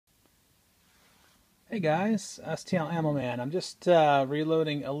Hey guys, STL Ammo Man. I'm just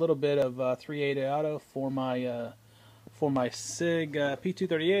reloading a little bit of 380 auto for my SIG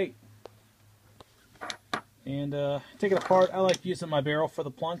P238, and take it apart. I like using my barrel for the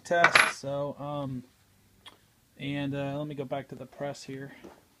plunk test. So let me go back to the press here.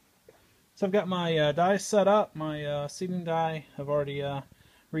 So I've got my dies set up. My seating die I've already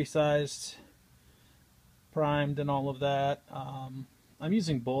resized, primed, and all of that. I'm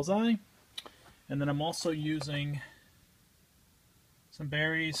using Bullseye. And then I'm also using some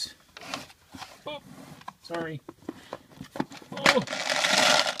berries. Oh, sorry. Oh.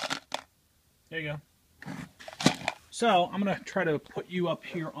 There you go. So I'm going to try to put you up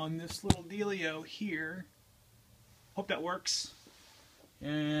here on this little dealio here. Hope that works.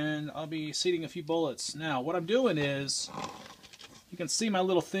 And I'll be seating a few bullets. Now what I'm doing is, you can see my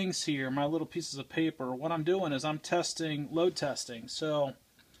little things here, my little pieces of paper. What I'm doing is I'm testing, load testing. So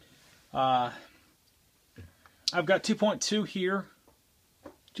I've got 2.2 here,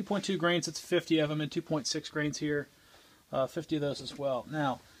 2.2 grains, it's 50 of them, and 2.6 grains here, 50 of those as well.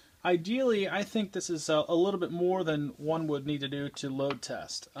 Now, ideally, I think this is a little bit more than one would need to do to load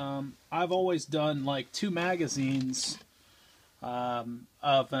test. I've always done like 2 magazines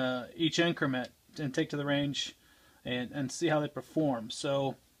of each increment and take to the range and see how they perform.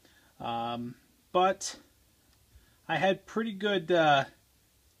 So, but I had pretty good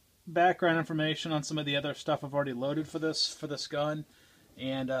background information on some of the other stuff I've already loaded for this gun,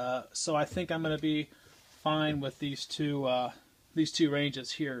 and so I think I'm going to be fine with these two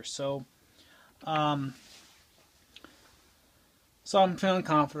ranges here. So I'm feeling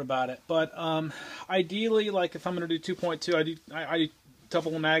confident about it. But ideally, like if I'm going to do 2.2, I do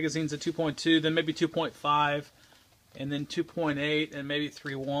double magazines at 2.2, then maybe 2.5, and then 2.8, and maybe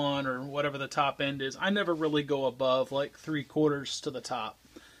 3.1 or whatever the top end is. I never really go above like 3/4 to the top.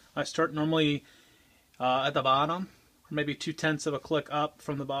 I start normally at the bottom, maybe 2/10 of a click up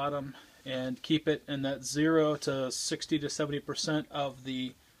from the bottom, and keep it in that 0 to 60 to 70% of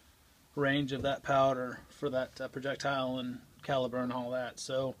the range of that powder for that projectile and caliber and all that.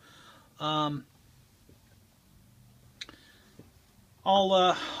 So I'll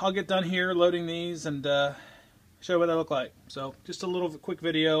get done here loading these and show you what they look like. So just a little quick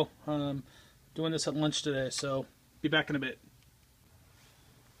video. Doing this at lunch today, so be back in a bit.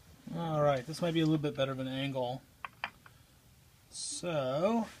 Alright, this might be a little bit better of an angle.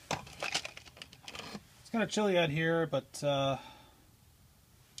 So, it's kind of chilly out here, but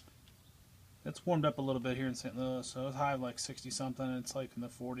it's warmed up a little bit here in St. Louis. So it's high of like 60 something, and it's like in the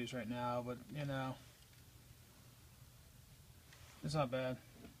 40s right now, but you know, it's not bad.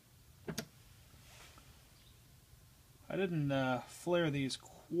 I didn't flare these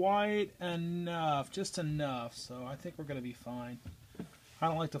quite enough, just enough, so I think we're going to be fine. I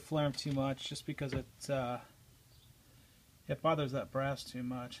don't like to flare them too much just because it bothers that brass too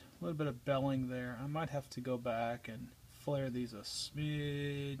much. A little bit of belling there. I might have to go back and flare these a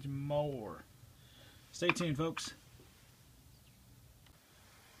smidge more. Stay tuned, folks.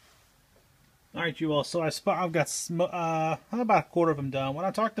 Alright, you all. So I've got I'm about a quarter of them done. What I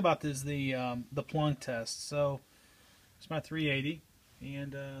talked about is the plunk test. So it's my 380,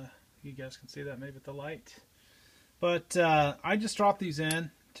 and you guys can see that maybe with the light. But I just dropped these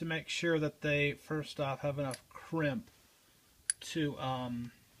in to make sure that they, first off, have enough crimp to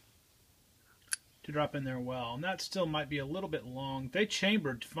drop in there well. And that still might be a little bit long. They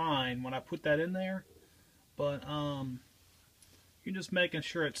chambered fine when I put that in there, but you're just making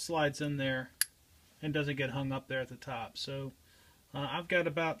sure it slides in there and doesn't get hung up there at the top. So I've got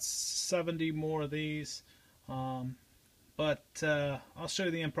about 70 more of these, but I'll show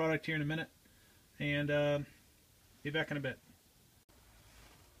you the end product here in a minute, and be back in a bit.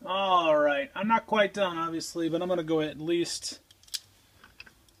 Alright, I'm not quite done obviously, but I'm going to go at least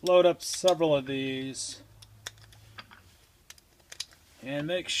load up several of these and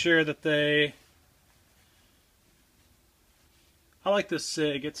make sure that I like this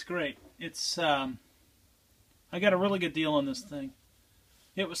SIG, it's great. It's I got a really good deal on this thing.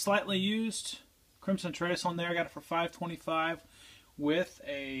 It was slightly used, Crimson Trace on there, I got it for $5.25 with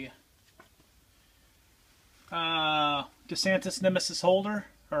a DeSantis Nemesis holder,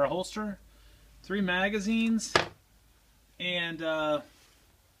 or a holster, 3 magazines, and you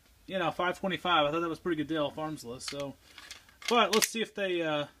know, $5.25. I thought that was a pretty good deal off Arms List. So, but let's see if they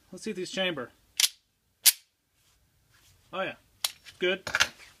let's see if these chamber. Oh yeah, good.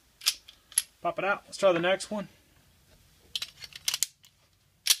 Pop it out. Let's try the next one.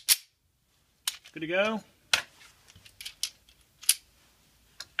 Good to go.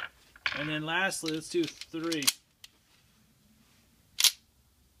 And then lastly, let's do 3.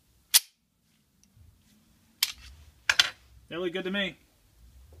 They look good to me.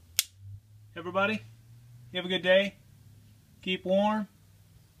 Everybody, you have a good day. Keep warm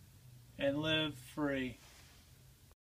and live free.